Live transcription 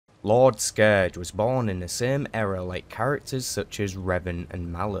Lord Scourge was born in the same era like characters such as Revan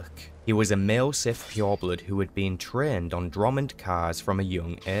and Malak. He was a male Sith pureblood who had been trained on Dromund Kaas from a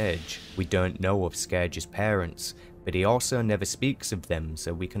young age. We don't know of Scourge's parents, but he also never speaks of them,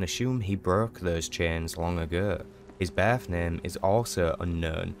 so we can assume he broke those chains long ago. His birth name is also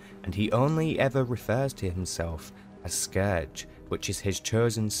unknown, and he only ever refers to himself as Scourge, which is his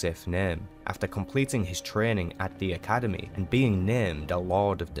chosen Sith name, after completing his training at the Academy and being named a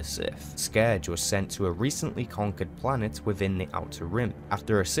Lord of the Sith. Scourge was sent to a recently conquered planet within the Outer Rim.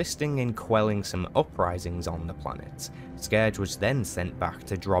 After assisting in quelling some uprisings on the planet, Scourge was then sent back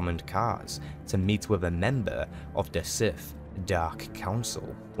to Dromund Kaas to meet with a member of the Sith Dark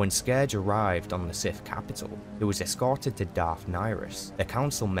Council. When Scourge arrived on the Sith capital, he was escorted to Darth Nihilus, the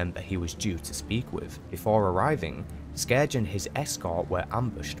council member he was due to speak with. Before arriving, Scourge and his escort were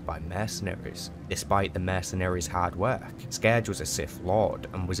ambushed by mercenaries. Despite the mercenaries' hard work, Scourge was a Sith Lord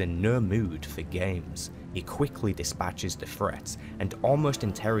and was in no mood for games. He quickly dispatches the threat and almost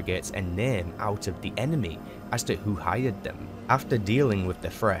interrogates a name out of the enemy as to who hired them. After dealing with the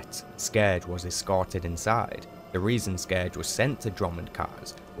threat, Scourge was escorted inside. The reason Scourge was sent to Dromund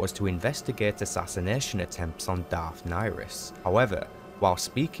Kaas was to investigate assassination attempts on Darth Nihilus. However, while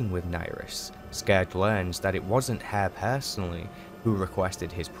speaking with Nihilus, Scourge learns that it wasn't her personally who requested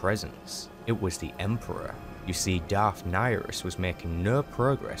his presence, it was the Emperor. You see, Darth Nihilus was making no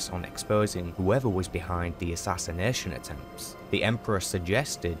progress on exposing whoever was behind the assassination attempts. The Emperor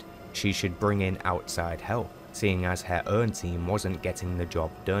suggested she should bring in outside help, seeing as her own team wasn't getting the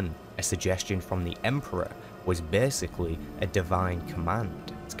job done. A suggestion from the Emperor was basically a divine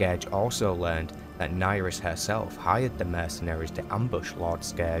command. Scourge also learned that Nihilus herself hired the mercenaries to ambush Lord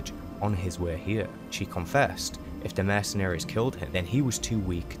Scourge on his way here. She confessed if the mercenaries killed him, then he was too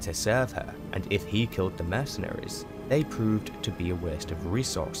weak to serve her, and if he killed the mercenaries, they proved to be a waste of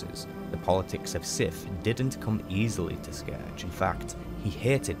resources. The politics of Sith didn't come easily to Scourge. In fact, he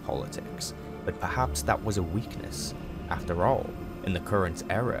hated politics, but perhaps that was a weakness. After all, in the current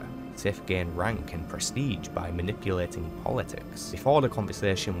era, Sith gain rank and prestige by manipulating politics. Before the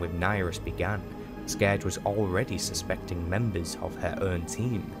conversation with Nihilus began, Scourge was already suspecting members of her own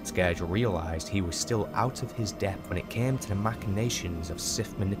team. Scourge realized he was still out of his depth when it came to the machinations of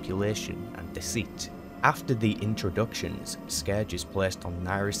Sith manipulation and deceit. After the introductions, Scourge is placed on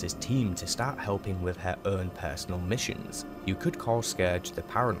Nihilus' team to start helping with her own personal missions. You could call Scourge the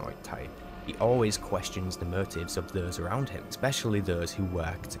paranoid type. He always questions the motives of those around him, especially those who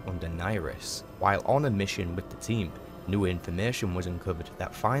worked under Nihilus. While on a mission with the team, new information was uncovered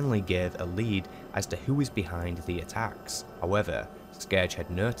that finally gave a lead as to who was behind the attacks. However, Scourge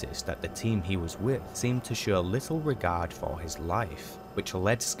had noticed that the team he was with seemed to show little regard for his life, which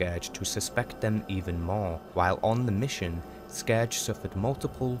led Scourge to suspect them even more. While on the mission, Scourge suffered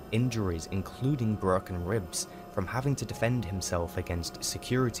multiple injuries including broken ribs from having to defend himself against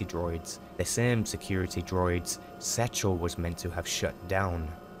security droids, the same security droids SWTOR was meant to have shut down.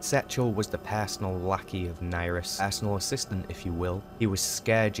 SWTOR was the personal lackey of Nihilus, personal assistant if you will. He was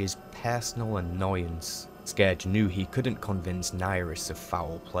Scourge's personal annoyance. Scourge knew he couldn't convince Nihilus of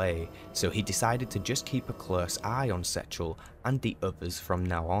foul play, so he decided to just keep a close eye on SWTOR and the others from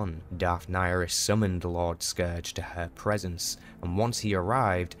now on. Darth Nihilus summoned Lord Scourge to her presence, and once he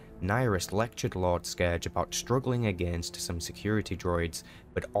arrived, Nihilus lectured Lord Scourge about struggling against some security droids,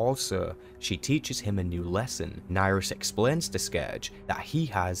 but also she teaches him a new lesson. Nihilus explains to Scourge that he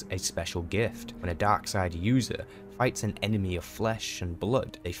has a special gift. When a dark side user fights an enemy of flesh and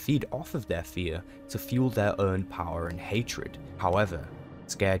blood, they feed off of their fear to fuel their own power and hatred. However,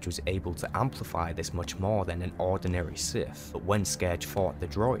 Scourge was able to amplify this much more than an ordinary Sith, but when Scourge fought the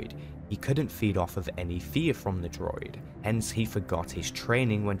droid, he couldn't feed off of any fear from the droid, hence he forgot his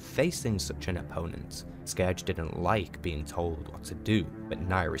training when facing such an opponent. Scourge didn't like being told what to do, but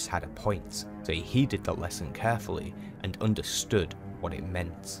Nihilus had a point, so he heeded the lesson carefully and understood what it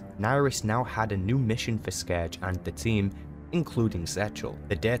meant. Nihilus now had a new mission for Scourge and the team, including SWTOR.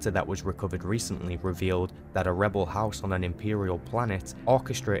 The data that was recovered recently revealed that a rebel house on an Imperial planet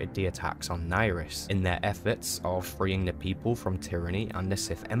orchestrated the attacks on Nihilus in their efforts of freeing the people from tyranny and the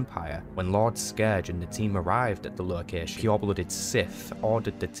Sith Empire. When Lord Scourge and the team arrived at the location, pure-blooded Sith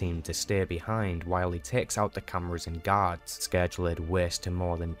ordered the team to stay behind while he takes out the cameras and guards. Scourge laid waste to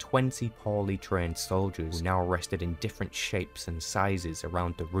more than 20 poorly trained soldiers who now rested in different shapes and sizes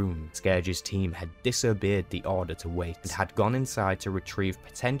around the room. Scourge's team had disobeyed the order to wait and had gone inside to retrieve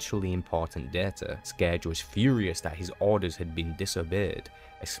potentially important data. Scourge was furious that his orders had been disobeyed,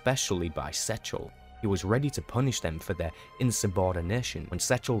 especially by SWTOR. He was ready to punish them for their insubordination when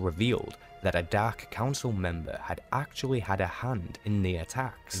SWTOR revealed that a Dark Council member had actually had a hand in the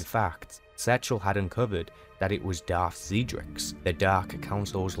attacks. In fact, SWTOR had uncovered that it was Darth Zedrix, the Dark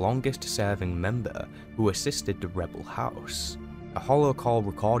Council's longest-serving member, who assisted the Rebel House. A holocall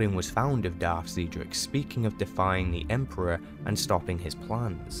recording was found of Darth Zedrix speaking of defying the Emperor and stopping his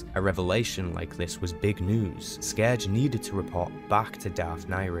plans. A revelation like this was big news. Scourge needed to report back to Darth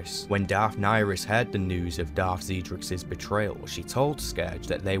Nihilus. When Darth Nihilus heard the news of Darth Zedrix's betrayal, she told Scourge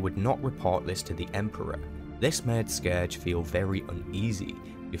that they would not report this to the Emperor. This made Scourge feel very uneasy.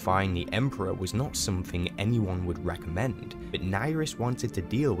 Defying the Emperor was not something anyone would recommend, but Nihilus wanted to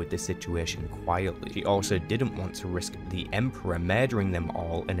deal with the situation quietly. She also didn't want to risk the Emperor murdering them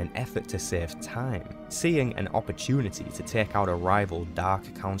all in an effort to save time. Seeing an opportunity to take out a rival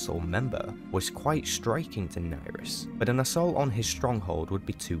Dark Council member was quite striking to Nihilus, but an assault on his stronghold would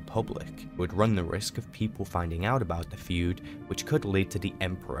be too public. It would run the risk of people finding out about the feud, which could lead to the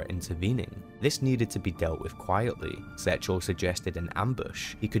Emperor intervening. This needed to be dealt with quietly. SWTOR suggested an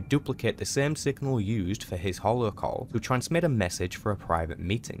ambush. He could duplicate the same signal used for his holocall to transmit a message for a private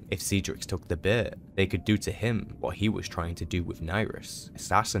meeting. If Zedrix took the bait, they could do to him what he was trying to do with Nihilus,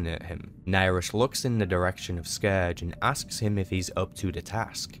 assassinate him. Nihilus looks in the direction of Scourge and asks him if he's up to the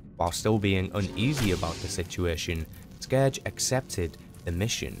task. While still being uneasy about the situation, Scourge accepted the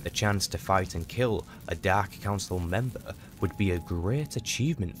mission. The chance to fight and kill a Dark Council member would be a great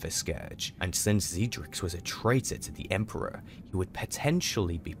achievement for Scourge, and since Zedrix was a traitor to the Emperor, he would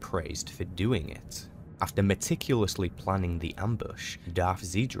potentially be praised for doing it. After meticulously planning the ambush, Darth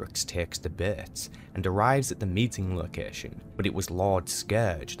Zedrix takes the bait and arrives at the meeting location, but it was Lord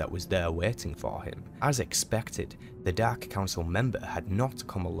Scourge that was there waiting for him. As expected, the Dark Council member had not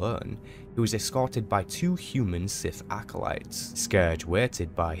come alone. He was escorted by two human Sith acolytes. Scourge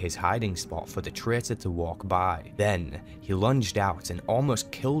waited by his hiding spot for the traitor to walk by. Then, he lunged out and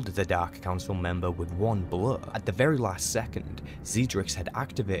almost killed the Dark Council member with one blow. At the very last second, Zedrix had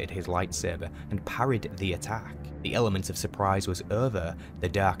activated his lightsaber and parried the attack. The element of surprise was over. The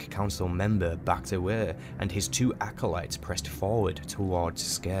Dark Council member backed away, and his two acolytes pressed forward towards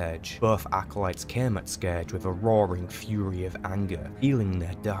Scourge. Both acolytes came at Scourge with a roaring fury of anger. Feeling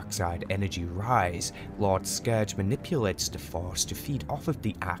their dark side energy rise, Lord Scourge manipulates the Force to feed off of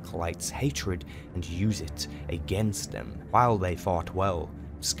the acolytes' hatred and use it against them. While they fought well,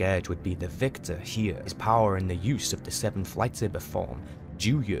 Scourge would be the victor here. His power in the use of the seventh lightsaber form,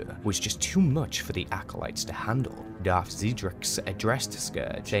 Juya, was just too much for the acolytes to handle. Darth Zedrix addressed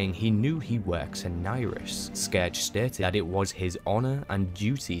Scourge, saying he knew he works for Nihilus. Scourge stated that it was his honor and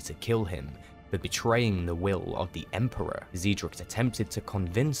duty to kill him for betraying the will of the Emperor. Zedrix attempted to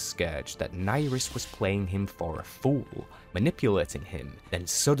convince Scourge that Nihilus was playing him for a fool, manipulating him. Then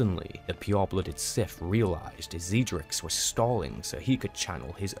suddenly, the pure-blooded Sith realized Zedrix was stalling so he could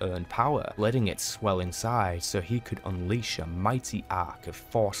channel his own power, letting it swell inside so he could unleash a mighty arc of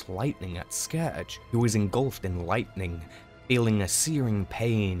Force lightning at Scourge, who was engulfed in lightning, feeling a searing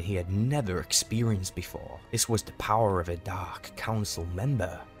pain he had never experienced before. This was the power of a Dark Council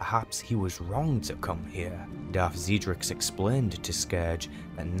member. Perhaps he was wrong to come here. Darth Zedrix explained to Scourge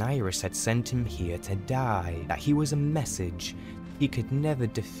that Nihilus had sent him here to die, that he was a message. He could never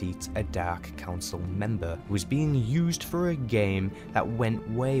defeat a Dark Council member who was being used for a game that went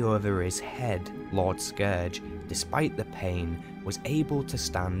way over his head. Lord Scourge, despite the pain, was able to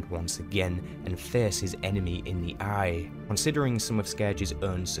stand once again and face his enemy in the eye. Considering some of Scourge's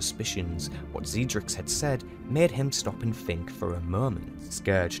own suspicions, what Zedrix had said made him stop and think for a moment.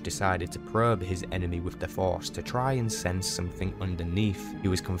 Scourge decided to probe his enemy with the Force to try and sense something underneath. He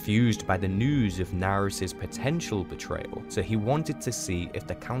was confused by the news of Nihilus' potential betrayal, so he wanted to see if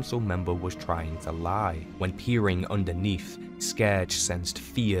the council member was trying to lie. When peering underneath, Scourge sensed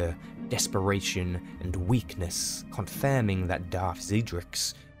fear, desperation, and weakness, confirming that Darth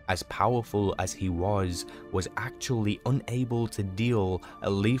Zedrix, as powerful as he was actually unable to deal a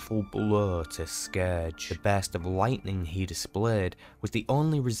lethal blow to Scourge. The burst of lightning he displayed was the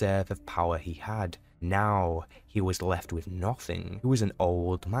only reserve of power he had. Now, he was left with nothing. He was an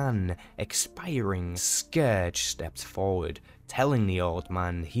old man, expiring. Scourge steps forward, telling the old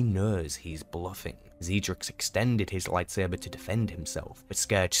man he knows he's bluffing. Zedrix extended his lightsaber to defend himself, but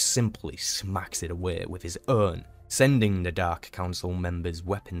Scourge simply smacks it away with his own, sending the Dark Council member's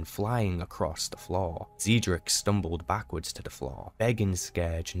weapon flying across the floor. Zedrix stumbled backwards to the floor, begging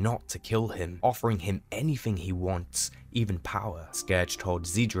Scourge not to kill him, offering him anything he wants, even power. Scourge told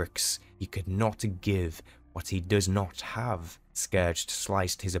Zedrix he could not give what he does not have. Scourge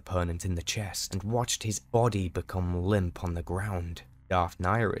sliced his opponent in the chest and watched his body become limp on the ground. Darth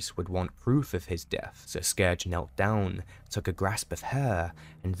Nihilus would want proof of his death, so Scourge knelt down, took a grasp of her,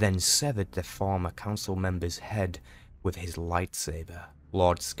 and then severed the former council member's head with his lightsaber.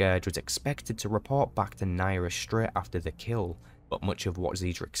 Lord Scourge was expected to report back to Nihilus straight after the kill, but much of what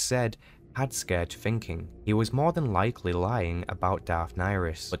Zedric said had Scourge thinking. He was more than likely lying about Darth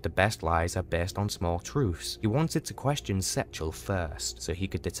Nihilus, but the best lies are based on small truths. He wanted to question Setchel first, so he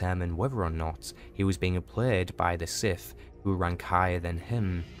could determine whether or not he was being played by the Sith who rank higher than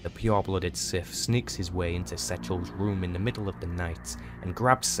him. The pure-blooded Sith sneaks his way into Setchel's room in the middle of the night and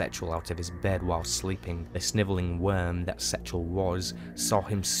grabs Setchel out of his bed while sleeping. The snivelling worm that Setchel was saw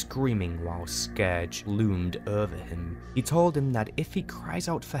him screaming while Scourge loomed over him. He told him that if he cries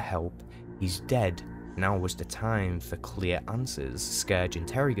out for help, he's dead. Now was the time for clear answers. Scourge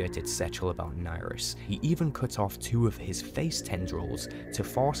interrogated Setchel about Nihilus. He even cut off 2 of his face tendrils to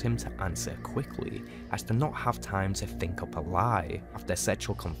force him to answer quickly, as to not have time to think up a lie. After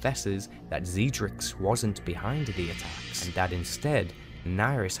Setchel confesses that Zedric wasn't behind the attacks, and that instead,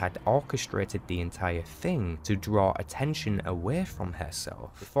 Nihilus had orchestrated the entire thing to draw attention away from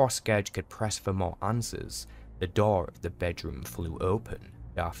herself. Before Scourge could press for more answers, the door of the bedroom flew open.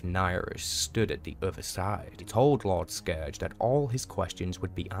 Darth Nihilus stood at the other side. He told Lord Scourge that all his questions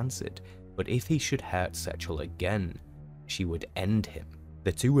would be answered, but if he should hurt Setchel again, she would end him.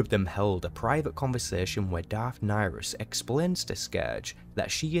 The 2 of them held a private conversation where Darth Nihilus explains to Scourge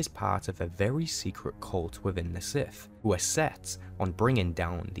that she is part of a very secret cult within the Sith, who are set on bringing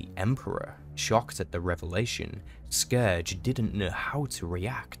down the Emperor. Shocked at the revelation, Scourge didn't know how to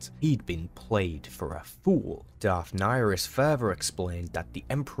react. He'd been played for a fool. Darth Nihilus further explained that the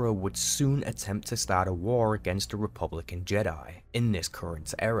Emperor would soon attempt to start a war against the Republican Jedi. In this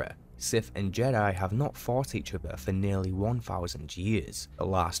current era, Sith and Jedi have not fought each other for nearly 1,000 years. The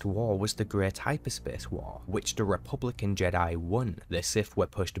last war was the Great Hyperspace War, which the Republican Jedi won. The Sith were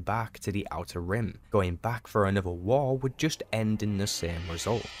pushed back to the Outer Rim. Going back for another war would just end in the same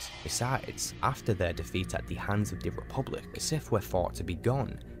result. Besides, after their defeat at the hands of the Republic, the Sith were thought to be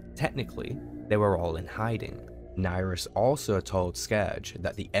gone. Technically, they were all in hiding. Nihilus also told Scourge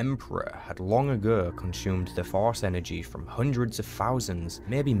that the Emperor had long ago consumed the Force energy from hundreds of thousands,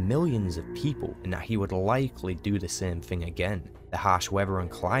 maybe millions of people, and that he would likely do the same thing again. The harsh weather and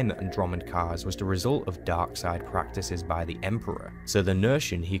climate in Dromund Kaas was the result of dark side practices by the Emperor, so the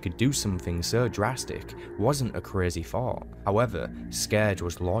notion he could do something so drastic wasn't a crazy thought. However, Scourge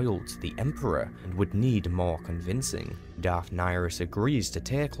was loyal to the Emperor and would need more convincing. Darth Nihilus agrees to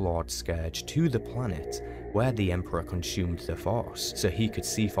take Lord Scourge to the planet where the Emperor consumed the Force, so he could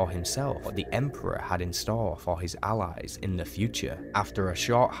see for himself what the Emperor had in store for his allies in the future. After a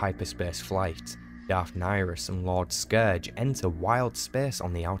short hyperspace flight, Darth Nihilus and Lord Scourge enter wild space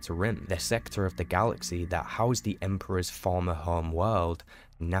on the Outer Rim, the sector of the galaxy that housed the Emperor's former home world,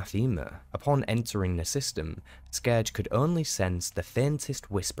 Nathema. Upon entering the system, Scourge could only sense the faintest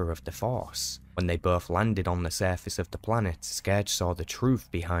whisper of the Force. When they both landed on the surface of the planet, Scourge saw the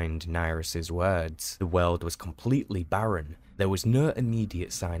truth behind Nihilus's words. The world was completely barren. There was no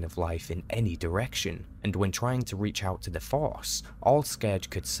immediate sign of life in any direction, and when trying to reach out to the Force, all Scourge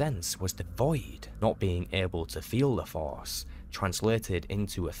could sense was the void. Not being able to feel the Force translated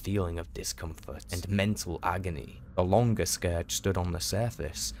into a feeling of discomfort and mental agony. The longer Scourge stood on the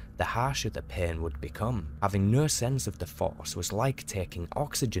surface, the harsher the pain would become. Having no sense of the Force was like taking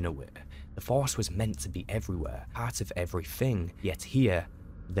oxygen away. The Force was meant to be everywhere, part of everything, yet here,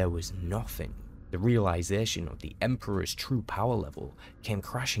 there was nothing. The realization of the Emperor's true power level came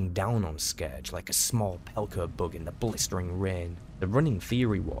crashing down on Scourge like a small Pelko bug in the blistering rain. The running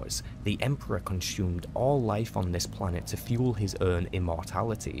theory was the Emperor consumed all life on this planet to fuel his own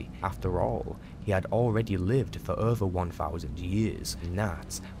immortality. After all, he had already lived for over 1,000 years, and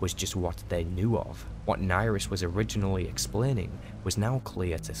that was just what they knew of. What Nihilus was originally explaining was now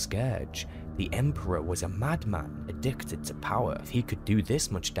clear to Scourge. The Emperor was a madman, addicted to power. If he could do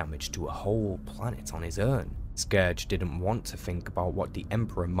this much damage to a whole planet on his own, Scourge didn't want to think about what the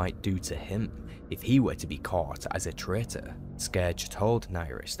Emperor might do to him if he were to be caught as a traitor. Scourge told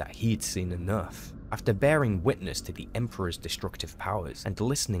Nihilus that he'd seen enough. After bearing witness to the Emperor's destructive powers and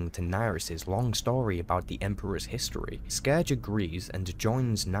listening to Nihilus's long story about the Emperor's history, Scourge agrees and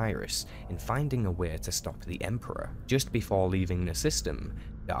joins Nihilus in finding a way to stop the Emperor. Just before leaving the system,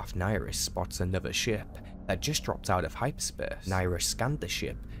 Darth Nihilus spots another ship that just dropped out of hyperspace. Nihilus scanned the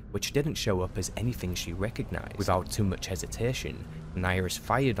ship, which didn't show up as anything she recognized. Without too much hesitation, Nyris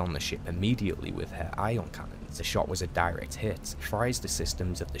fired on the ship immediately with her ion cannons. The shot was a direct hit, fries the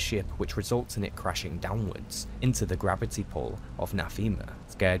systems of the ship, which results in it crashing downwards into the gravity pull of Nathema.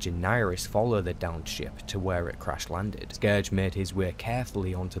 Scourge and Nyris follow the downed ship to where it crash landed. Scourge made his way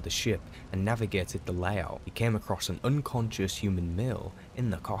carefully onto the ship and navigated the layout. He came across an unconscious human male in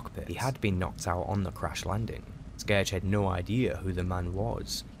the cockpit. He had been knocked out on the crash landing. Scourge had no idea who the man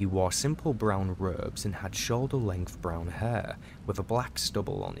was. He wore simple brown robes and had shoulder-length brown hair, with a black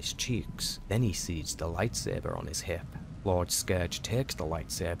stubble on his cheeks. Then he sees the lightsaber on his hip. Lord Scourge takes the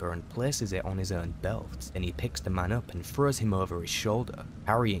lightsaber and places it on his own belt. Then he picks the man up and throws him over his shoulder,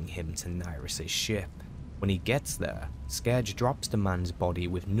 carrying him to Nyris' ship. When he gets there, Scourge drops the man's body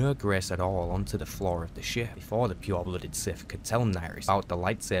with no grace at all onto the floor of the ship. Before the pure-blooded Sith could tell Nyris about the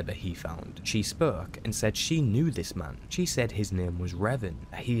lightsaber he found, she spoke and said she knew this man. She said his name was Revan,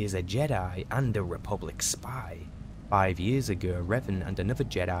 that he is a Jedi and a Republic spy. 5 years ago, Revan and another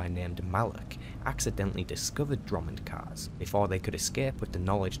Jedi named Malak accidentally discovered Dromund Kaas. Before they could escape with the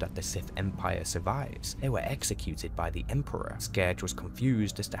knowledge that the Sith Empire survives, they were executed by the Emperor. Scourge was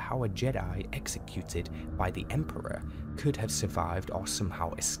confused as to how a Jedi executed by the Emperor could have survived or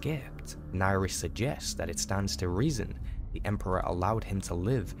somehow escaped. Nyris suggests that it stands to reason the Emperor allowed him to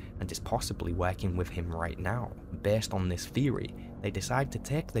live and is possibly working with him right now. Based on this theory, they decide to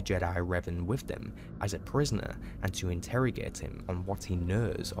take the Jedi Revan with them as a prisoner and to interrogate him on what he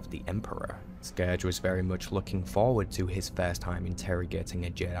knows of the Emperor. Scourge was very much looking forward to his first time interrogating a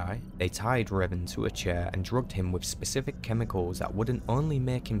Jedi. They tied Revan to a chair and drugged him with specific chemicals that wouldn't only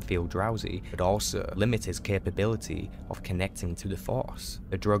make him feel drowsy, but also limit his capability of connecting to the Force.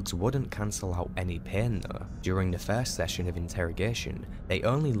 The drugs wouldn't cancel out any pain though. During the first session of interrogation, they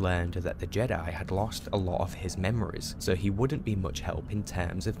only learned that the Jedi had lost a lot of his memories, so he wouldn't be much help in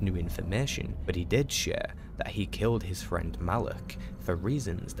terms of new information, but he did share that he killed his friend Malak for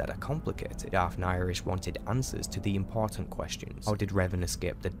reasons that are complicated. Darth Nyris wanted answers to the important questions. How did Revan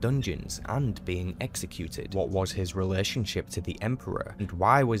escape the dungeons and being executed? What was his relationship to the Emperor? And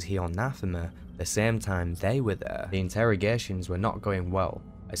why was he on Nathema the same time they were there? The interrogations were not going well.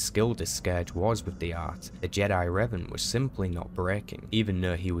 As skilled as Scourge was with the art, the Jedi Revan was simply not breaking. Even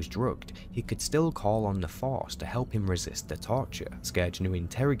though he was drugged, he could still call on the Force to help him resist the torture. Scourge knew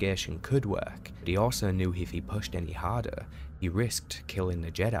interrogation could work, but he also knew if he pushed any harder, he risked killing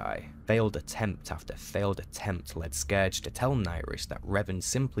the Jedi. Failed attempt after failed attempt led Scourge to tell Nyris that Revan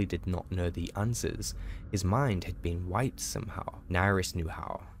simply did not know the answers. His mind had been wiped somehow. Nyris knew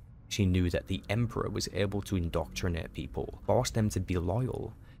how. She knew that the Emperor was able to indoctrinate people, force them to be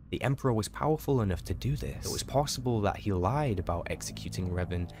loyal. The Emperor was powerful enough to do this. It was possible that he lied about executing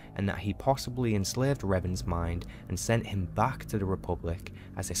Revan, and that he possibly enslaved Revan's mind and sent him back to the Republic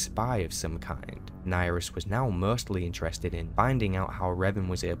as a spy of some kind. Nyris was now mostly interested in finding out how Revan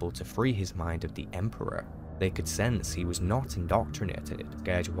was able to free his mind of the Emperor. They could sense he was not indoctrinated.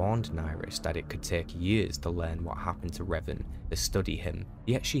 Scourge warned Nyris that it could take years to learn what happened to Revan, to study him,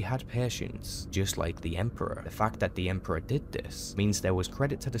 yet she had patience, just like the Emperor. The fact that the Emperor did this means there was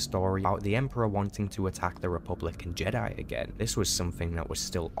credit to the story about the Emperor wanting to attack the Republic and Jedi again. This was something that was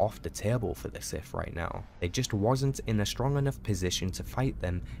still off the table for the Sith right now. They just wasn't in a strong enough position to fight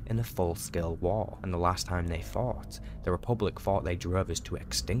them in a full-scale war, and the last time they fought, the Republic thought they drove us to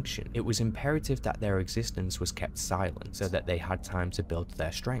extinction. It was imperative that their existence was kept silent so that they had time to build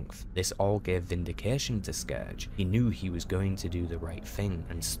their strength. This all gave vindication to Scourge. He knew he was going to do the right thing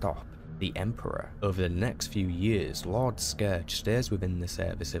and stop the Emperor. Over the next few years, Lord Scourge stays within the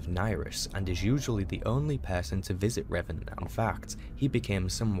service of Nyris and is usually the only person to visit Revan now. In fact, he became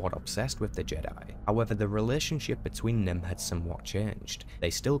somewhat obsessed with the Jedi. However, the relationship between them had somewhat changed. They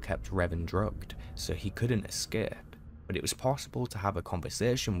still kept Revan drugged, so he couldn't escape. But it was possible to have a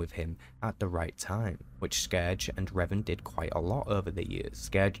conversation with him at the right time, which Scourge and Revan did quite a lot over the years.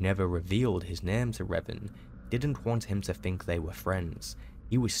 Scourge never revealed his name to Revan, didn't want him to think they were friends.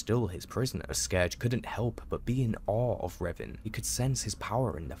 He was still his prisoner. Scourge couldn't help but be in awe of Revan. He could sense his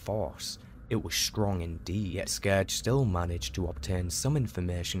power in the Force. It was strong indeed, yet Scourge still managed to obtain some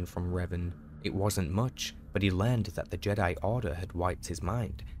information from Revan. It wasn't much, but he learned that the Jedi Order had wiped his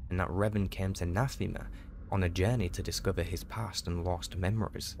mind, and that Revan came to Nathema on a journey to discover his past and lost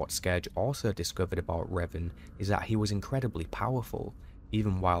memories. What Scourge also discovered about Revan is that he was incredibly powerful.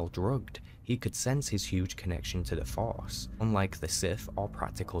 Even while drugged, he could sense his huge connection to the Force. Unlike the Sith or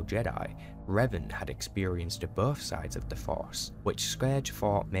practical Jedi, Revan had experienced both sides of the Force, which Scourge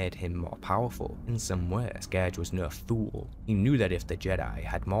thought made him more powerful. In some way, Scourge was no fool. He knew that if the Jedi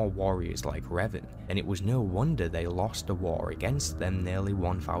had more warriors like Revan, then it was no wonder they lost the war against them nearly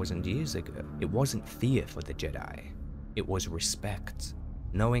 1,000 years ago. It wasn't fear for the Jedi, it was respect.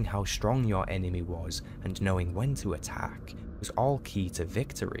 Knowing how strong your enemy was and knowing when to attack was all key to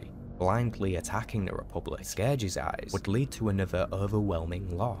victory. Blindly attacking the Republic, Scourge's eyes, would lead to another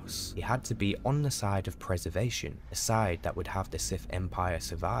overwhelming loss. He had to be on the side of preservation, a side that would have the Sith Empire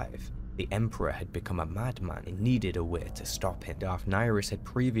survive. The Emperor had become a madman and needed a way to stop him. Darth Nihilus had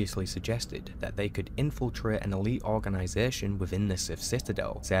previously suggested that they could infiltrate an elite organization within the Sith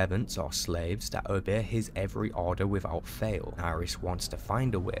Citadel, servants or slaves that obey his every order without fail. Nihilus wants to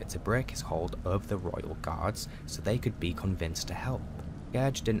find a way to break his hold over the royal guards so they could be convinced to help.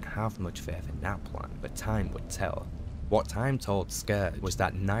 Scourge didn't have much faith in that plan, but time would tell. What time told Scourge was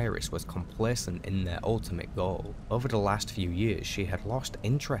that Nihilus was complacent in their ultimate goal. Over the last few years, she had lost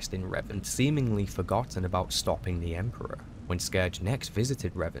interest in Revan and seemingly forgotten about stopping the Emperor. When Scourge next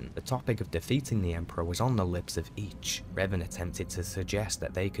visited Revan, the topic of defeating the Emperor was on the lips of each. Revan attempted to suggest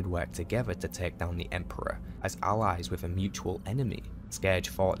that they could work together to take down the Emperor, as allies with a mutual enemy. Scourge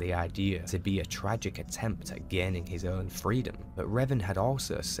thought the idea to be a tragic attempt at gaining his own freedom, but Revan had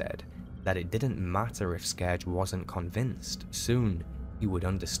also said that it didn't matter if Scourge wasn't convinced. Soon, he would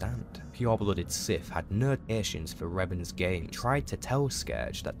understand. Pure-blooded Sith had no patience for Revan's game. He tried to tell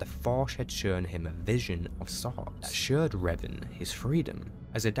Scourge that the Force had shown him a vision of sorts that showed Revan his freedom.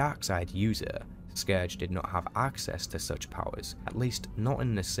 As a dark side user, Scourge did not have access to such powers, at least not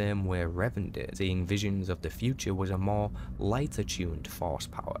in the same way Revan did. Seeing visions of the future was a more lighter-tuned Force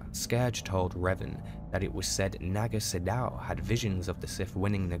power. Scourge told Revan that it was said Naga Sadow had visions of the Sith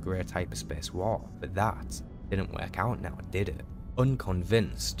winning the Great Hyperspace War, but that didn't work out now, did it?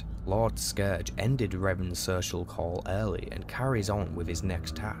 Unconvinced, Lord Scourge ended Revan's social call early and carries on with his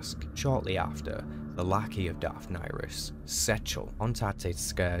next task. Shortly after, the lackey of Darth Nihilus, Setchel, contacted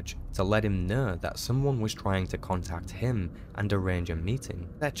Scourge to let him know that someone was trying to contact him and arrange a meeting.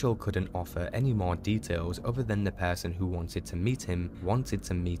 Setchel couldn't offer any more details other than the person who wanted to meet him wanted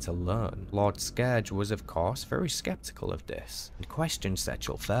to meet alone. Lord Scourge was of course very skeptical of this and questioned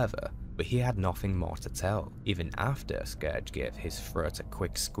Setchel further, but he had nothing more to tell, even after Scourge gave his throat a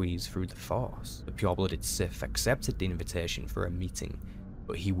quick squeeze through the Force. The pure-blooded Sith accepted the invitation for a meeting,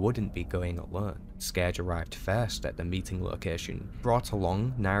 but he wouldn't be going alone. Scourge arrived first at the meeting location, brought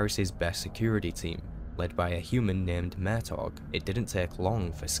along Nihilus' best security team, led by a human named Murtog. It didn't take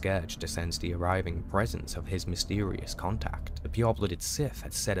long for Scourge to sense the arriving presence of his mysterious contact. The pure-blooded Sith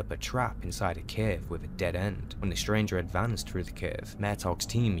had set up a trap inside a cave with a dead end. When the stranger advanced through the cave, Murtog's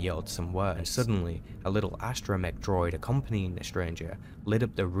team yelled some words, and suddenly, a little astromech droid accompanying the stranger lit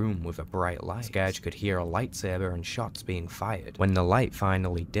up the room with a bright light. Scourge could hear a lightsaber and shots being fired. When the light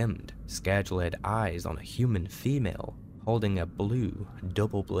finally dimmed, Scourge laid eyes on a human female holding a blue,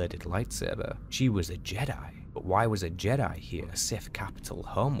 double-bladed lightsaber. She was a Jedi. But why was a Jedi here, a Sith capital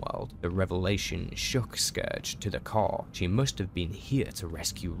homeworld? The revelation shook Scourge to the core. She must have been here to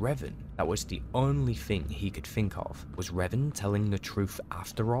rescue Revan. That was the only thing he could think of. Was Revan telling the truth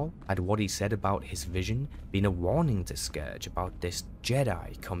after all? Had what he said about his vision been a warning to Scourge about this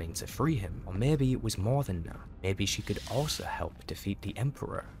Jedi coming to free him? Or maybe it was more than that. Maybe she could also help defeat the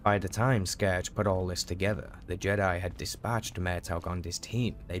Emperor. By the time Scourge put all this together, the Jedi had dispatched Murtog and his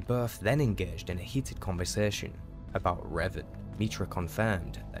team. They both then engaged in a heated conversation about Revan. Mitra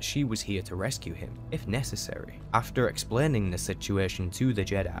confirmed that she was here to rescue him, if necessary. After explaining the situation to the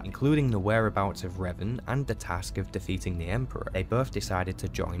Jedi, including the whereabouts of Revan and the task of defeating the Emperor, they both decided to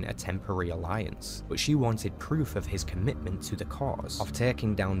join a temporary alliance. But she wanted proof of his commitment to the cause, of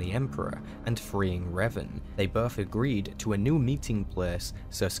taking down the Emperor and freeing Revan. They both agreed to a new meeting place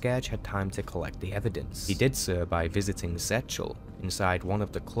so Scourge had time to collect the evidence. He did so by visiting Setchel inside one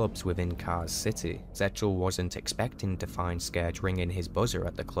of the clubs within Kaas City. Setchel wasn't expecting to find Scourge ringing his buzzer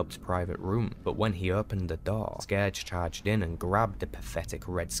at the club's private room, but when he opened the door, Scourge charged in and grabbed the pathetic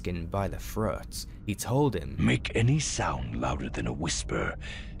redskin by the throat. He told him, "Make any sound louder than a whisper,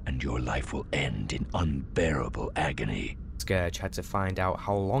 and your life will end in unbearable agony." Scourge had to find out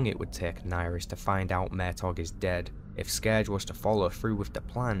how long it would take Nihilus to find out Murtog is dead. If Scourge was to follow through with the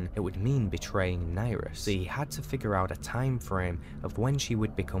plan, it would mean betraying Nihilus. So he had to figure out a time frame of when she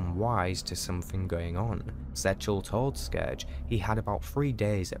would become wise to something going on. Setchel told Scourge he had about 3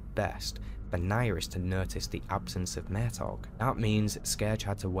 days at best for Nihilus to notice the absence of Murtog. That means Scourge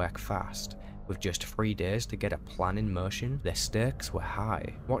had to work fast, With just 3 days to get a plan in motion, the stakes were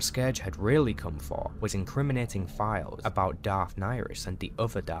high. What Scourge had really come for was incriminating files about Darth Nihilus and the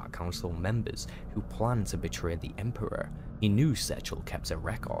other Dark Council members who planned to betray the Emperor. He knew SWTOR kept a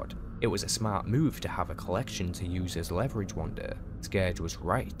record. It was a smart move to have a collection to use as leverage one day. Scourge was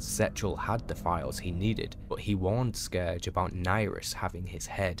right, SWTOR had the files he needed, but he warned Scourge about Nihilus having his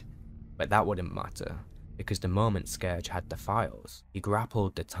head. But that wouldn't matter, because the moment Scourge had the files, he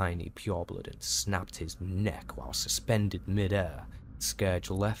grappled the tiny pureblood and snapped his neck while suspended mid-air. Scourge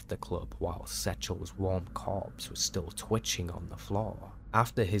left the club while SWTOR's warm corpse was still twitching on the floor.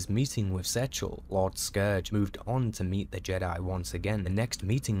 After his meeting with SWTOR, Lord Scourge moved on to meet the Jedi once again. The next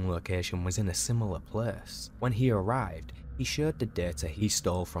meeting location was in a similar place. When he arrived, he showed the data he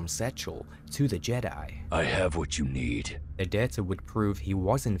stole from SWTOR to the Jedi. I have what you need. The data would prove he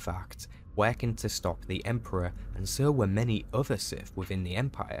was in fact working to stop the Emperor, and so were many other Sith within the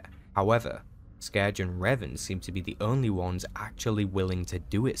Empire. However, Scourge and Revan seem to be the only ones actually willing to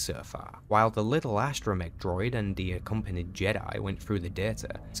do it so far. While the little astromech droid and the accompanied Jedi went through the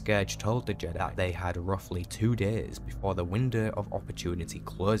data, Scourge told the Jedi they had roughly 2 days before the window of opportunity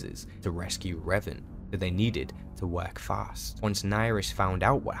closes to rescue Revan, so they needed to work fast. Once Nihilus found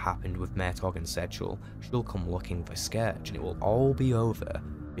out what happened with Murtagh and SWTOR, she'll come looking for Scourge and it will all be over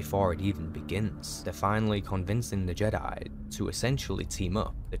before it even begins. They're finally convincing the Jedi to essentially team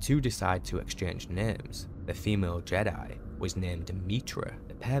up. The two decide to exchange names. The female Jedi was named Mitra.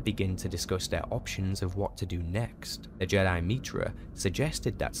 The pair begin to discuss their options of what to do next. The Jedi Mitra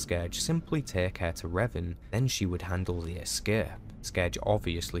suggested that Scourge simply take her to Revan, then she would handle the escape. Scourge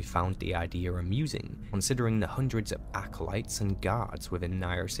obviously found the idea amusing, considering the hundreds of acolytes and guards within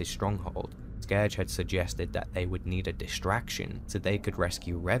Nihilus' stronghold. Scourge had suggested that they would need a distraction so they could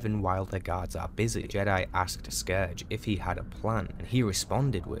rescue Revan while the guards are busy. The Jedi asked Scourge if he had a plan, and he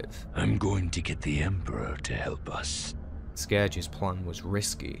responded with, I'm going to get the Emperor to help us. Scourge's plan was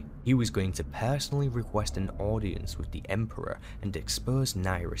risky. He was going to personally request an audience with the Emperor and expose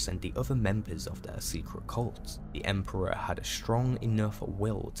Nihilus and the other members of their secret cult. The Emperor had a strong enough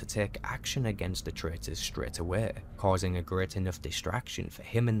will to take action against the traitors straight away, causing a great enough distraction for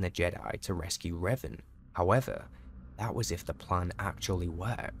him and the Jedi to rescue Revan. However, that was if the plan actually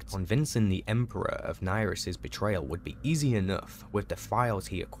worked. Convincing the Emperor of Nihilus' betrayal would be easy enough with the files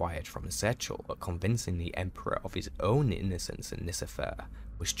he acquired from SWTOR, but convincing the Emperor of his own innocence in this affair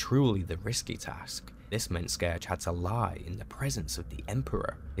was truly the risky task. This meant Scourge had to lie in the presence of the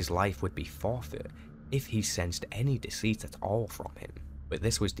Emperor. His life would be forfeit if he sensed any deceit at all from him. But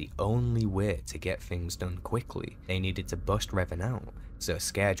this was the only way to get things done quickly. They needed to bust Revan out, so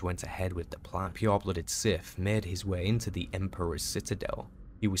Scourge went ahead with the plan. Pure-blooded Sith made his way into the Emperor's citadel.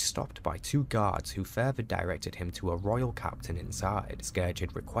 He was stopped by 2 guards who further directed him to a royal captain inside. Scourge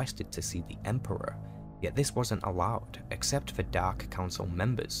had requested to see the Emperor, yet this wasn't allowed, except for Dark Council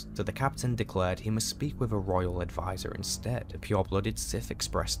members, so the captain declared he must speak with a royal advisor instead. The pure-blooded Sith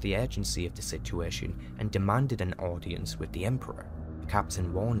expressed the urgency of the situation and demanded an audience with the Emperor. The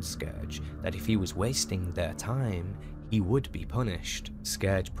captain warned Scourge that if he was wasting their time, he would be punished.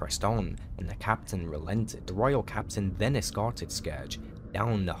 Scourge pressed on, and the captain relented. The royal captain then escorted Scourge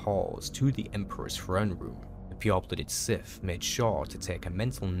down the halls to the Emperor's throne room. The pure-blooded Sith made sure to take a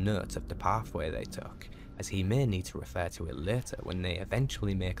mental note of the pathway they took, as he may need to refer to it later when they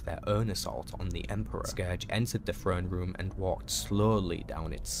eventually make their own assault on the Emperor. Scourge entered the throne room and walked slowly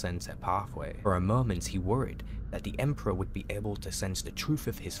down its center pathway. For a moment he worried that the Emperor would be able to sense the truth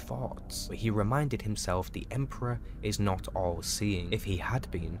of his thoughts, but he reminded himself the Emperor is not all-seeing. If he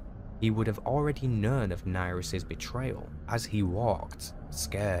had been, he would have already known of Nihilus' betrayal. As he walked,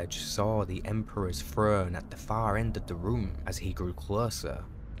 Scourge saw the Emperor's throne at the far end of the room. As he grew closer,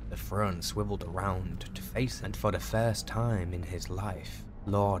 the throne swiveled around to face him, and for the first time in his life,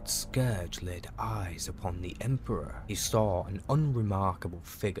 Lord Scourge laid eyes upon the Emperor. He saw an unremarkable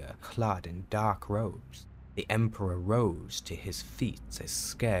figure clad in dark robes. The Emperor rose to his feet as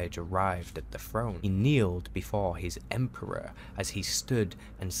Scourge arrived at the throne. He kneeled before his Emperor as he stood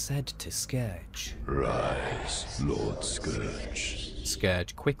and said to Scourge, Rise, Lord Scourge.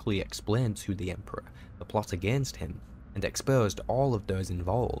 Scourge quickly explained to the Emperor the plot against him and exposed all of those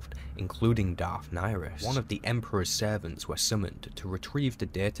involved, including Darth Nihilus. One of the Emperor's servants were summoned to retrieve the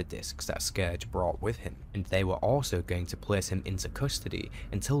data discs that Scourge brought with him, and they were also going to place him into custody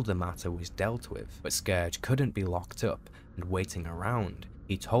until the matter was dealt with. But Scourge couldn't be locked up and waiting around.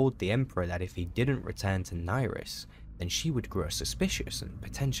 He told the Emperor that if he didn't return to Nihilus, then she would grow suspicious and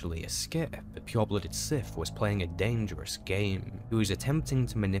potentially escape. The pure-blooded Sith was playing a dangerous game. He was attempting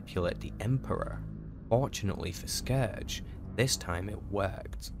to manipulate the Emperor. Fortunately for Scourge, This time it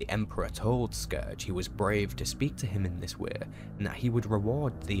worked. The Emperor told Scourge he was brave to speak to him in this way, and that he would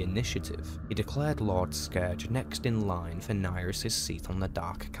reward the initiative. He declared Lord Scourge next in line for Nyrus' seat on the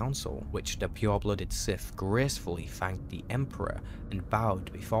Dark Council, which the pure-blooded Sith gracefully thanked the Emperor and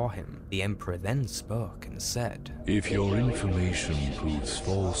bowed before him. The Emperor then spoke and said, "If your information proves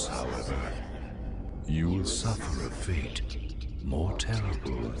false, however, you will suffer a fate more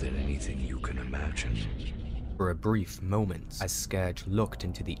terrible than anything you can imagine." For a brief moment, as Scourge looked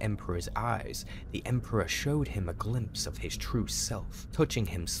into the Emperor's eyes, the Emperor showed him a glimpse of his true self, touching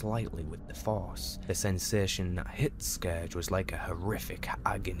him slightly with the Force. The sensation that hit Scourge was like a horrific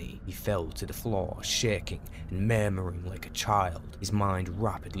agony. He fell to the floor, shaking and murmuring like a child, his mind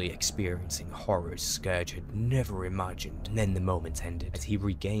rapidly experiencing horrors Scourge had never imagined. And then the moment ended. As he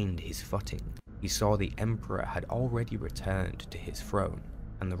regained his footing, he saw the Emperor had already returned to his throne,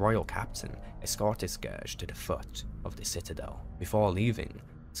 and the royal captain escorted Scourge to the foot of the citadel. Before leaving,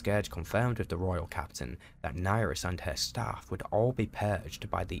 Scourge confirmed with the royal captain that Nyrus and her staff would all be purged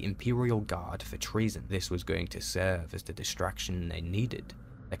by the Imperial Guard for treason. This was going to serve as the distraction they needed.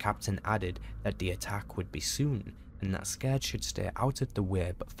 The captain added that the attack would be soon, and that Scourge should stay out of the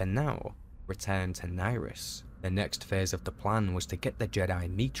way, but for now, return to Nyrus. The next phase of the plan was to get the Jedi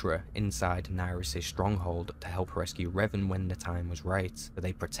Mitra inside Nyrus' stronghold to help rescue Revan when the time was right, but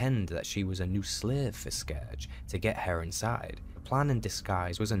they pretend that she was a new slave for Scourge to get her inside. The plan in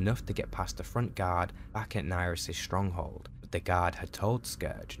disguise was enough to get past the front guard back at Nyrus' stronghold, but the guard had told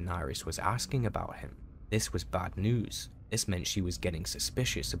Scourge Nyrus was asking about him. This was bad news. This meant she was getting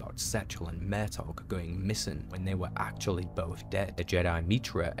suspicious about Setchel and Murtog going missing when they were actually both dead. The Jedi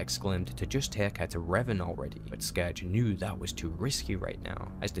Mitra exclaimed to just take her to Revan already, but Scourge knew that was too risky right now.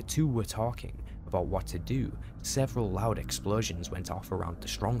 As the two were talking about what to do, several loud explosions went off around the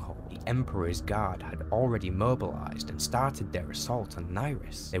stronghold. The Emperor's guard had already mobilized and started their assault on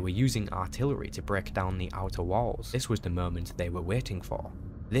Nyrus. They were using artillery to break down the outer walls. This was the moment they were waiting for.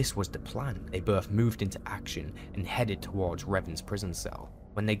 This was the plan. They both moved into action and headed towards Revan's prison cell.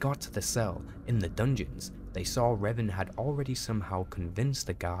 When they got to the cell in the dungeons, they saw Revan had already somehow convinced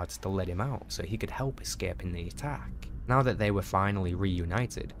the guards to let him out so he could help escape in the attack. Now that they were finally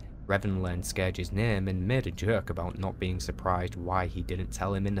reunited, Revan learned Scourge's name and made a joke about not being surprised why he didn't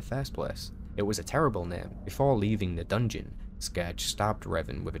tell him in the first place. It was a terrible name. Before leaving the dungeon, Scourge stabbed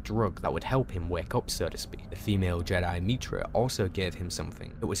Revan with a drug that would help him wake up, so to speak. The female Jedi Mitra also gave him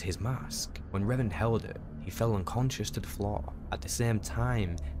something. It was his mask. When Revan held it, he fell unconscious to the floor. At the same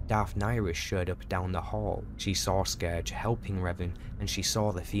time, Darth Nyrus showed up down the hall. She saw Scourge helping Revan, and she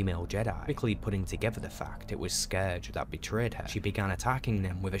saw the female Jedi. Quickly putting together the fact it was Scourge that betrayed her, she began attacking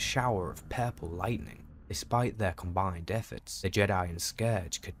them with a shower of purple lightning. Despite their combined efforts, the Jedi and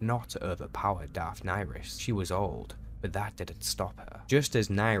Scourge could not overpower Darth Nyrus. She was old, but that didn't stop her. Just as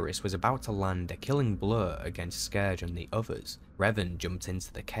Nyrus was about to land a killing blow against Scourge and the others, Revan jumped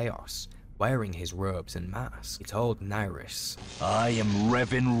into the chaos, wearing his robes and mask. He told Nyrus, "I am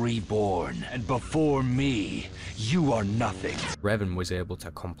Revan Reborn, and before me, you are nothing." Revan was able to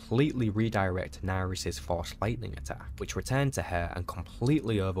completely redirect Nyrus' Force Lightning attack, which returned to her and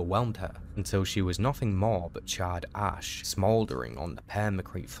completely overwhelmed her, until she was nothing more but charred ash, smouldering on the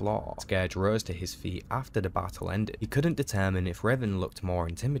permacrete floor. Scourge rose to his feet after the battle ended. He couldn't determine if Revan looked more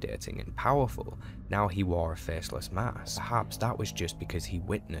intimidating and powerful now he wore a faceless mask. Perhaps that was just because he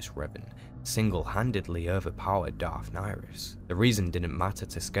witnessed Revan single-handedly overpowered Darth Nyrus. The reason didn't matter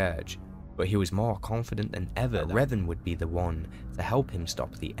to Scourge, but he was more confident than ever that Revan would be the one to help him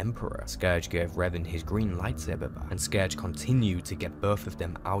stop the Emperor. Scourge gave Revan his green lightsaber back, and Scourge continued to get both of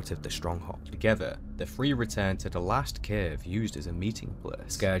them out of the stronghold. Together, the three returned to the last cave used as a meeting place.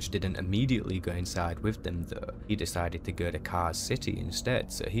 Scourge didn't immediately go inside with them though. He decided to go to Kaas City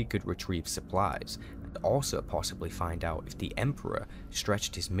instead so he could retrieve supplies, and also possibly find out if the Emperor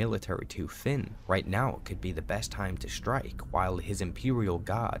stretched his military too thin. Right now could be the best time to strike while his Imperial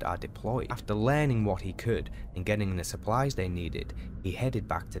Guard are deployed. After learning what he could and getting the supplies they needed, he headed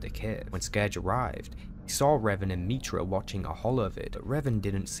back to the cave. When Scourge arrived, he saw Revan and Mitra watching a holovid, but Revan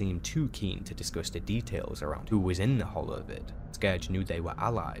didn't seem too keen to discuss the details around who was in the holovid. Scourge knew they were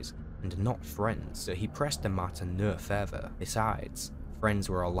allies and not friends, so he pressed the matter no further. Besides, friends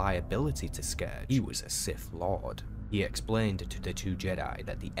were a liability to Scourge. He was a Sith Lord. He explained to the two Jedi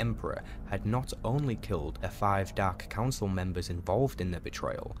that the Emperor had not only killed the 5 Dark Council members involved in the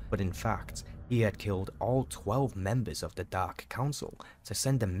betrayal, but in fact, he had killed all 12 members of the Dark Council to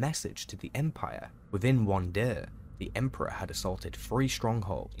send a message to the Empire. Within one day, the Emperor had assaulted 3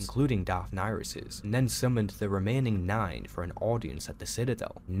 strongholds, including Darth Nyrus's, and then summoned the remaining 9 for an audience at the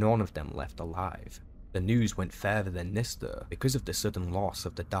Citadel. None of them left alive. The news went further than this though. Because of the sudden loss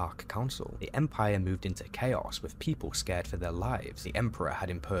of the Dark Council, the Empire moved into chaos with people scared for their lives. The Emperor had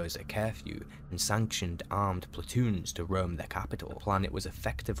imposed a curfew and sanctioned armed platoons to roam the capital. The planet was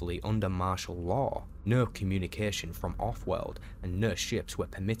effectively under martial law. No communication from off-world and no ships were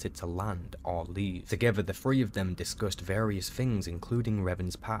permitted to land or leave. Together the three of them discussed various things including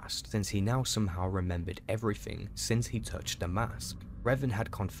Revan's past, since he now somehow remembered everything since he touched the mask. Revan had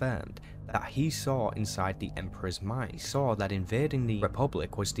confirmed that he saw inside the Emperor's mind. He saw that invading the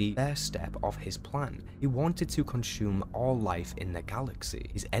Republic was the first step of his plan. He wanted to consume all life in the galaxy.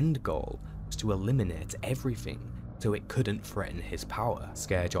 His end goal was to eliminate everything so it couldn't threaten his power.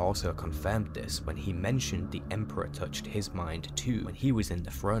 Scourge also confirmed this when he mentioned the Emperor touched his mind too when he was in the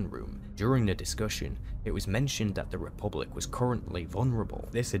throne room. During the discussion, it was mentioned that the Republic was currently vulnerable.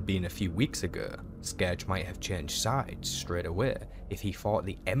 This had been a few weeks ago. Scourge might have changed sides straight away if he thought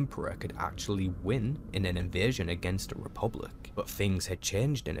the Emperor could actually win in an invasion against the Republic. But things had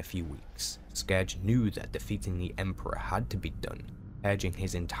changed in a few weeks. Scourge knew that defeating the Emperor had to be done. Purging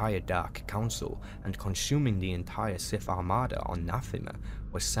his entire Dark Council and consuming the entire Sith Armada on Nathema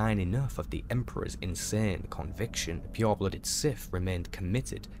was sign enough of the Emperor's insane conviction. The pure-blooded Sith remained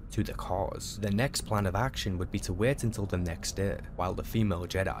committed to the cause. The next plan of action would be to wait until the next day, while the female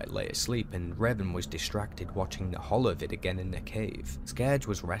Jedi lay asleep and Revan was distracted watching the holovid again in the cave. Scourge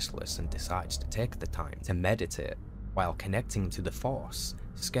was restless and decides to take the time to meditate. While connecting to the Force,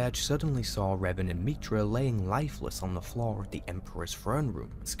 Scourge suddenly saw Revan and Mitra laying lifeless on the floor of the Emperor's throne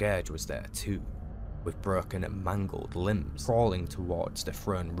room. Scourge was there too, with broken and mangled limbs, crawling towards the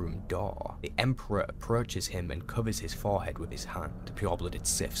throne room door. The Emperor approaches him and covers his forehead with his hand. The pure-blooded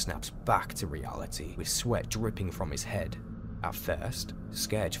Sith snaps back to reality, with sweat dripping from his head. At first,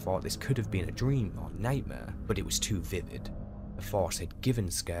 Scourge thought this could have been a dream or nightmare, but it was too vivid. The Force had given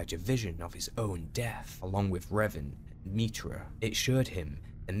Scourge a vision of his own death, along with Revan and Mitra. It showed him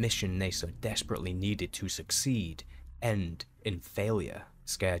the mission they so desperately needed to succeed end in failure.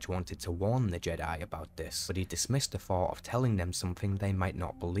 Scourge wanted to warn the Jedi about this, but he dismissed the thought of telling them something they might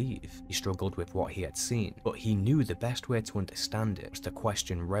not believe. He struggled with what he had seen, but he knew the best way to understand it was to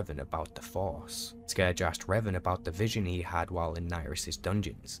question Revan about the Force. Scourge asked Revan about the vision he had while in Nyrus's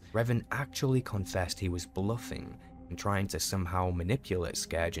dungeons. Revan actually confessed he was bluffing and trying to somehow manipulate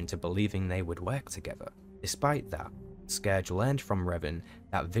Scourge into believing they would work together. Despite that, Scourge learned from Revan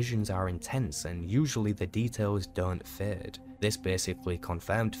that visions are intense and usually the details don't fade. This basically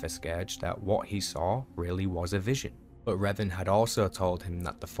confirmed for Scourge that what he saw really was a vision. But Revan had also told him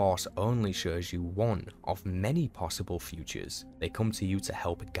that the Force only shows you one of many possible futures. They come to you to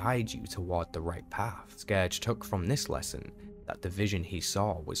help guide you toward the right path. Scourge took from this lesson that the vision he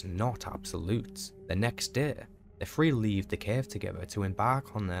saw was not absolute. The next day, the three leave the cave together to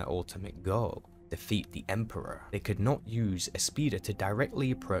embark on their ultimate goal: defeat the Emperor. They could not use a speeder to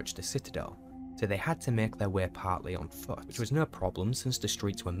directly approach the Citadel, so they had to make their way partly on foot, which was no problem since the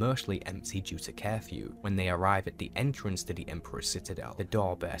streets were mostly empty due to curfew. When they arrive at the entrance to the Emperor's Citadel, the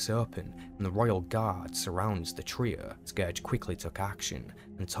door bursts open and the Royal Guard surrounds the trio. Scourge quickly took action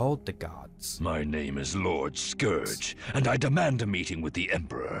and told the guards, "My name is Lord Scourge, and I demand a meeting with the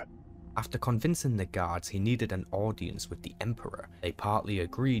Emperor." After convincing the guards he needed an audience with the Emperor, they partly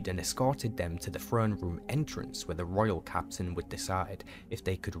agreed and escorted them to the throne room entrance where the royal captain would decide if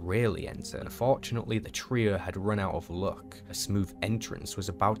they could really enter. Unfortunately, the trio had run out of luck. A smooth entrance was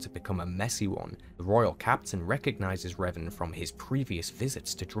about to become a messy one. The royal captain recognizes Revan from his previous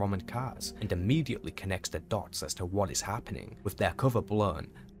visits to Dromund Kaas and immediately connects the dots as to what is happening. With their cover blown,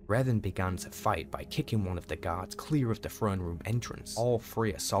 Revan began to fight by kicking one of the guards clear of the throne room entrance. All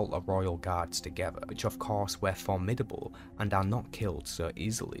three assault the royal guards together, which of course were formidable and are not killed so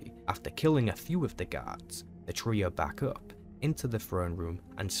easily. After killing a few of the guards, the trio back up into the throne room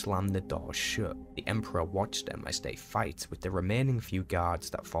and slam the doors shut. The Emperor watched them as they fight with the remaining few guards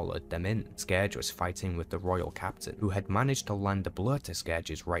that followed them in. Scourge was fighting with the royal captain, who had managed to land a blow to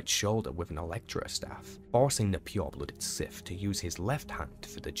Scourge's right shoulder with an electro staff, forcing the pure-blooded Sith to use his left hand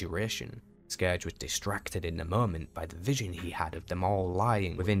for the duration. Scourge was distracted in the moment by the vision he had of them all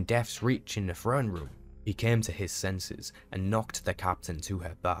lying within death's reach in the throne room. He came to his senses and knocked the captain to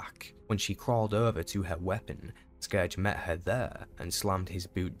her back. When she crawled over to her weapon, Scourge met her there and slammed his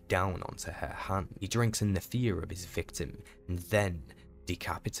boot down onto her hand. He drinks in the fear of his victim and then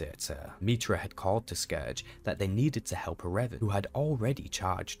decapitates her. Mitra had called to Scourge that they needed to help Revan, who had already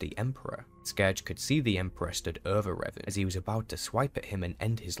charged the Emperor. Scourge could see the Emperor stood over Revan as he was about to swipe at him and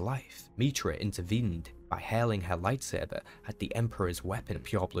end his life. Mitra intervened by hurling her lightsaber at the Emperor's weapon. The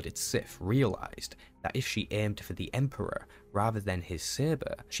pure-blooded Sith realized that if she aimed for the Emperor rather than his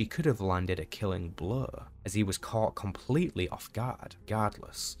saber, she could have landed a killing blow, as he was caught completely off guard.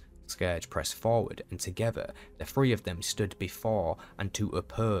 Regardless, Scourge pressed forward, and together the three of them stood before and to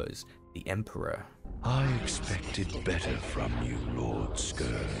oppose the Emperor. I expected better from you, Lord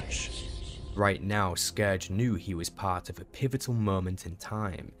Scourge. Right now, Scourge knew he was part of a pivotal moment in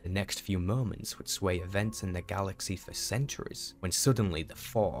time. The next few moments would sway events in the galaxy for centuries, when suddenly the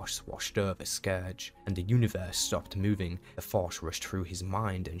Force washed over Scourge, and the universe stopped moving. The Force rushed through his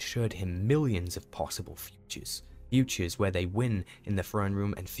mind and showed him millions of possible futures. Futures where they win in the throne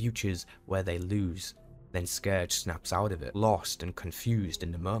room and futures where they lose. Then Scourge snaps out of it, lost and confused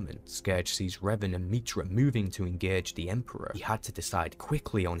in the moment. Scourge sees Revan and Mitra moving to engage the Emperor. He had to decide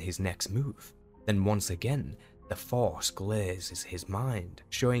quickly on his next move. Then once again, the Force glazes his mind,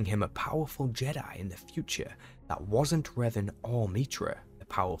 showing him a powerful Jedi in the future that wasn't Revan or Mitra. The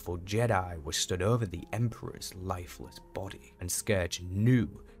powerful Jedi was stood over the Emperor's lifeless body, and Scourge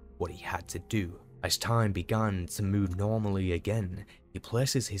knew what he had to do. As time began to move normally again, he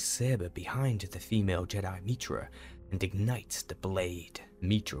places his saber behind the female Jedi Mitra and ignites the blade.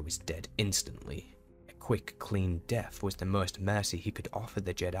 Mitra was dead instantly. A quick, clean death was the most mercy he could offer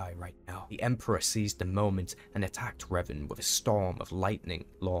the Jedi right now. The Emperor seized the moment and attacked Revan with a storm of lightning.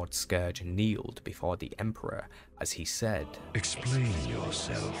 Lord Scourge kneeled before the Emperor as he said, Explain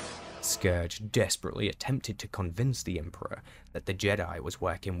yourself. Scourge desperately attempted to convince the Emperor that the Jedi was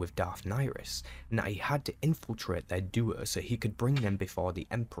working with Darth Nihilus and that he had to infiltrate their duo so he could bring them before the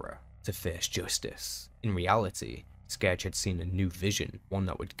Emperor to face justice. In reality, Scourge had seen a new vision, one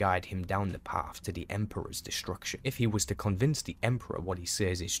that would guide him down the path to the Emperor's destruction. If he was to convince the Emperor what he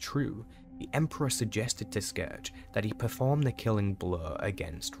says is true, the Emperor suggested to Scourge that he perform the killing blow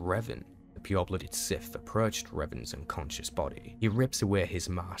against Revan. The pure-blooded Sith approached Revan's unconscious body. He rips away his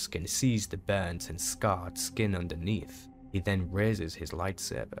mask and sees the burnt and scarred skin underneath. He then raises his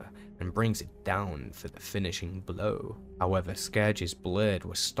lightsaber and brings it down for the finishing blow. However, Scourge's blade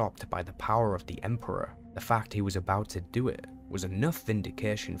was stopped by the power of the Emperor. The fact he was about to do it was enough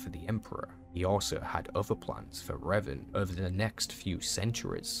vindication for the Emperor. He also had other plans for Revan over the next few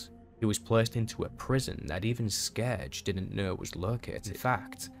centuries. He was placed into a prison that even Scourge didn't know was located. In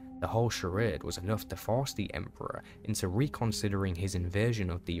fact, the whole charade was enough to force the Emperor into reconsidering his invasion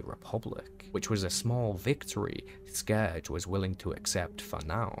of the Republic, which was a small victory Scourge was willing to accept for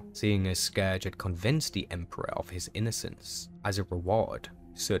now, seeing as Scourge had convinced the Emperor of his innocence. As a reward,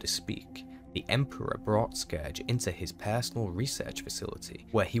 so to speak, the Emperor brought Scourge into his personal research facility,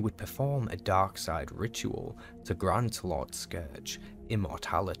 where he would perform a dark side ritual to grant Lord Scourge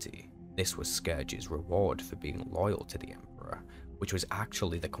immortality. This was Scourge's reward for being loyal to the Emperor, which was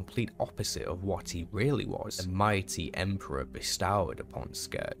actually the complete opposite of what he really was. The mighty Emperor bestowed upon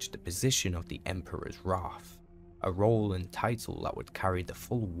Scourge the position of the Emperor's Wrath, a role and title that would carry the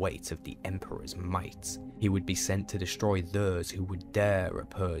full weight of the Emperor's might. He would be sent to destroy those who would dare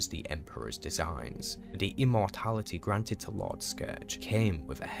oppose the Emperor's designs. The immortality granted to Lord Scourge came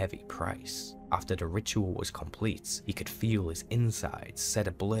with a heavy price. After the ritual was complete, he could feel his insides set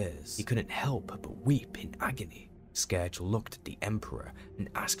ablaze. He couldn't help but weep in agony. Scourge looked at the Emperor and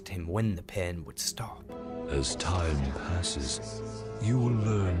asked him when the pain would stop. As time passes, you will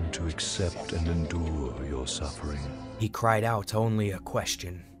learn to accept and endure your suffering. He cried out only a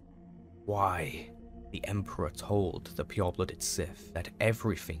question. Why? The Emperor told the pure-blooded Sith that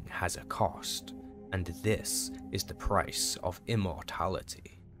everything has a cost, and this is the price of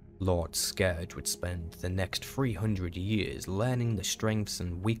immortality. Lord Scourge would spend the next 300 years learning the strengths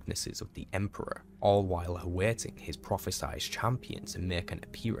and weaknesses of the Emperor, all while awaiting his prophesied champion to make an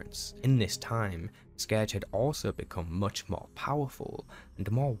appearance. In this time, Scourge had also become much more powerful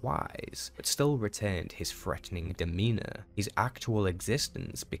and more wise, but still retained his threatening demeanor. His actual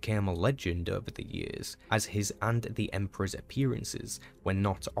existence became a legend over the years, as his and the Emperor's appearances were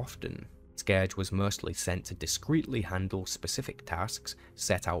not often. Scourge was mostly sent to discreetly handle specific tasks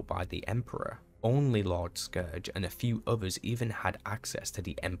set out by the Emperor. Only Lord Scourge and a few others even had access to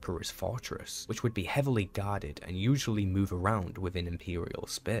the Emperor's fortress, which would be heavily guarded and usually move around within Imperial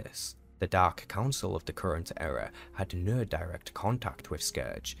space. The Dark Council of the current era had no direct contact with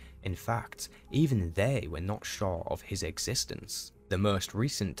Scourge. In fact, even they were not sure of his existence. The most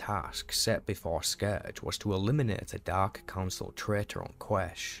recent task set before Scourge was to eliminate a Dark Council traitor on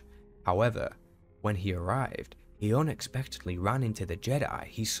Quesh. However, when he arrived, He unexpectedly ran into the Jedi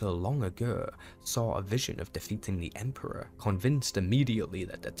he so long ago saw a vision of defeating the Emperor. Convinced immediately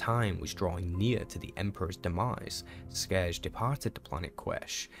that the time was drawing near to the Emperor's demise, Scourge departed the planet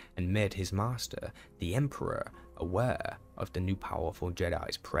Quesh and made his master, the Emperor, aware of the new powerful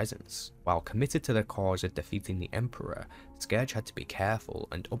Jedi's presence. While committed to the cause of defeating the Emperor, Scourge had to be careful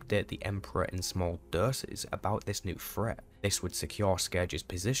and update the Emperor in small doses about this new threat. This would secure Scourge's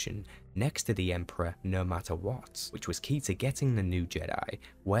position next to the Emperor no matter what, which was key to getting the new Jedi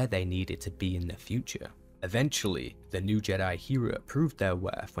where they needed to be in the future. Eventually, the new Jedi hero proved their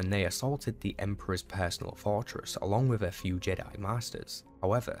worth when they assaulted the Emperor's personal fortress along with a few Jedi Masters.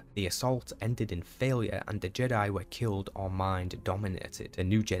 However, the assault ended in failure and the Jedi were killed or mind dominated. The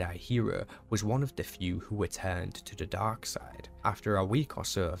new Jedi hero was one of the few who returned to the dark side. After a week or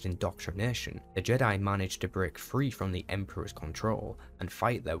so of indoctrination, the Jedi managed to break free from the Emperor's control and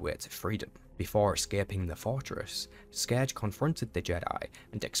fight their way to freedom. Before escaping the fortress, Scourge confronted the Jedi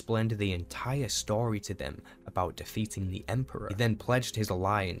and explained the entire story to them about defeating the Emperor. He then pledged his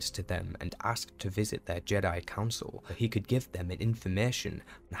alliance to them and asked to visit their Jedi Council so he could give them information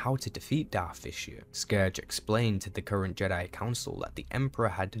on how to defeat Darth Vader. Scourge explained to the current Jedi Council that the Emperor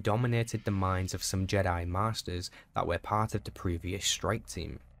had dominated the minds of some Jedi Masters that were part of the previous strike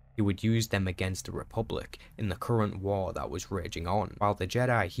team. He would use them against the Republic in the current war that was raging on. While the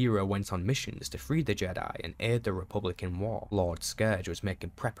Jedi hero went on missions to free the Jedi and aid the Republic in war, Lord Scourge was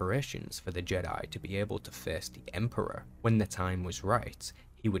making preparations for the Jedi to be able to face the Emperor. When the time was right,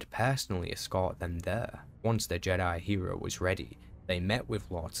 he would personally escort them there. Once the Jedi hero was ready, they met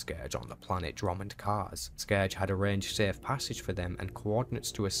with Lord Scourge on the planet Dromund Kaas. Scourge had arranged safe passage for them and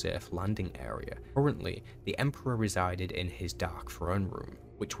coordinates to a safe landing area. Currently, the Emperor resided in his dark throne room,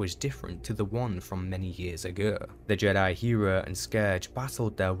 which was different to the one from many years ago. The Jedi hero and Scourge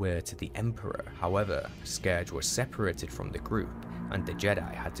battled their way to the Emperor. However, Scourge was separated from the group, and the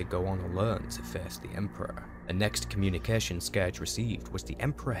Jedi had to go on alone to face the Emperor. The next communication Scourge received was the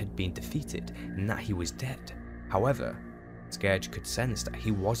Emperor had been defeated and that he was dead. However, Scourge could sense that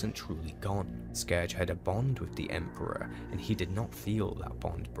he wasn't truly gone. Scourge had a bond with the Emperor, and he did not feel that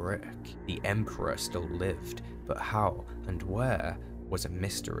bond break. The Emperor still lived, but how and where was a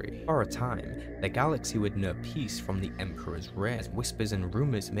mystery. For a time, the galaxy would know peace from the Emperor's reign, as whispers and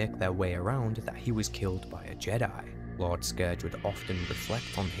rumors make their way around that he was killed by a Jedi. Lord Scourge would often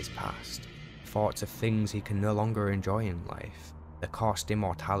reflect on his past, thoughts of things he can no longer enjoy in life. The cost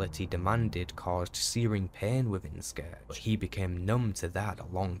immortality demanded caused searing pain within Scourge, but he became numb to that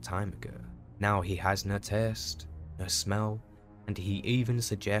a long time ago. Now he has no taste, no smell, and he even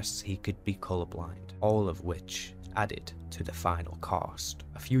suggests he could be colorblind, all of which added to the final cost.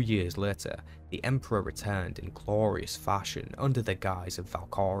 A few years later, the Emperor returned in glorious fashion under the guise of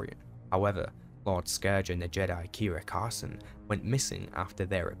Valkorion. However, Lord Scourge and the Jedi Kira Carson went missing after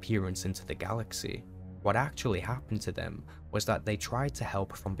their appearance into the galaxy. What actually happened to them was that they tried to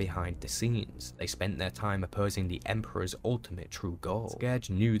help from behind the scenes. They spent their time opposing the Emperor's ultimate true goal.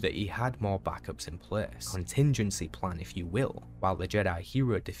 Scourge knew that he had more backups in place, contingency plan if you will. While the Jedi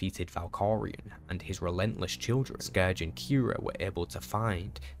hero defeated Valkorion and his relentless children, Scourge and Kira were able to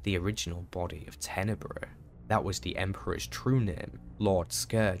find the original body of Tenebrae. That was the Emperor's true name. Lord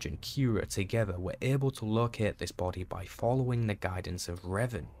Scourge and Kira together were able to locate this body by following the guidance of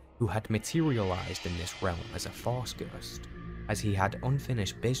Revan, who had materialized in this realm as a Force ghost, as he had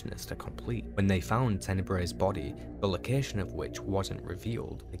unfinished business to complete. When they found Tenebrae's body, the location of which wasn't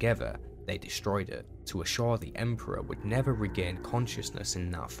revealed, together they destroyed it, to assure the Emperor would never regain consciousness in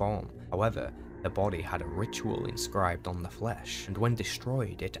that form. However, the body had a ritual inscribed on the flesh, and when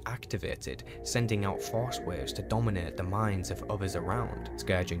destroyed it activated, sending out force waves to dominate the minds of others around.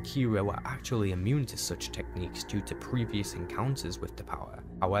 Scourge and Kira were actually immune to such techniques due to previous encounters with the power.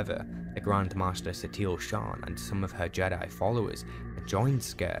 However, the Grand Master Satele Shan and some of her Jedi followers had joined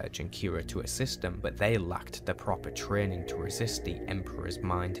Scourge and Kira to assist them, but they lacked the proper training to resist the Emperor's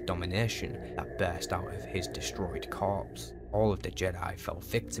mind domination that burst out of his destroyed corpse. All of the Jedi fell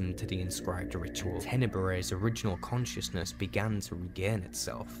victim to the inscribed ritual. Tenebrae's original consciousness began to regain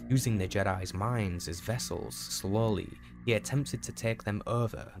itself. Using the Jedi's minds as vessels, slowly, he attempted to take them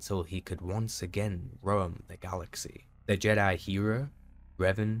over until he could once again roam the galaxy. The Jedi hero,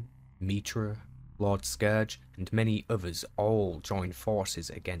 Revan, Mitra, Lord Scourge, and many others all joined forces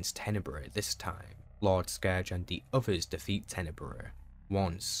against Tenebrae this time. Lord Scourge and the others defeat Tenebrae,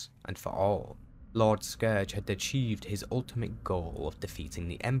 once and for all. Lord Scourge had achieved his ultimate goal of defeating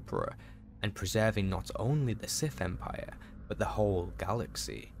the Emperor and preserving not only the Sith Empire, but the whole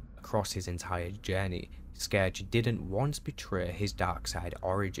galaxy. Across his entire journey, Scourge didn't once betray his dark side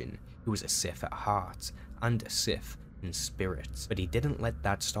origin. He was a Sith at heart, and a Sith in spirit, but he didn't let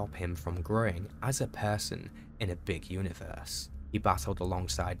that stop him from growing as a person in a big universe. He battled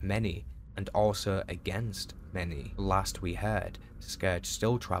alongside many and also against many. Last we heard, Scourge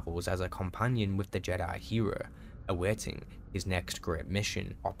still travels as a companion with the Jedi hero, awaiting his next great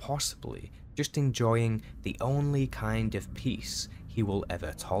mission, or possibly just enjoying the only kind of peace he will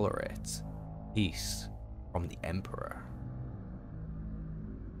ever tolerate. Peace from the Emperor.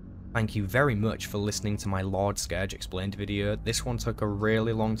 Thank you very much for listening to my Lord Scourge Explained video. This one took a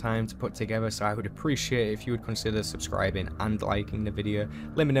really long time to put together, so I would appreciate it if you would consider subscribing and liking the video.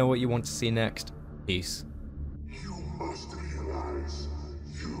 Let me know what you want to see next. Peace. You must realize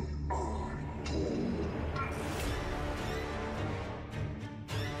you are doomed.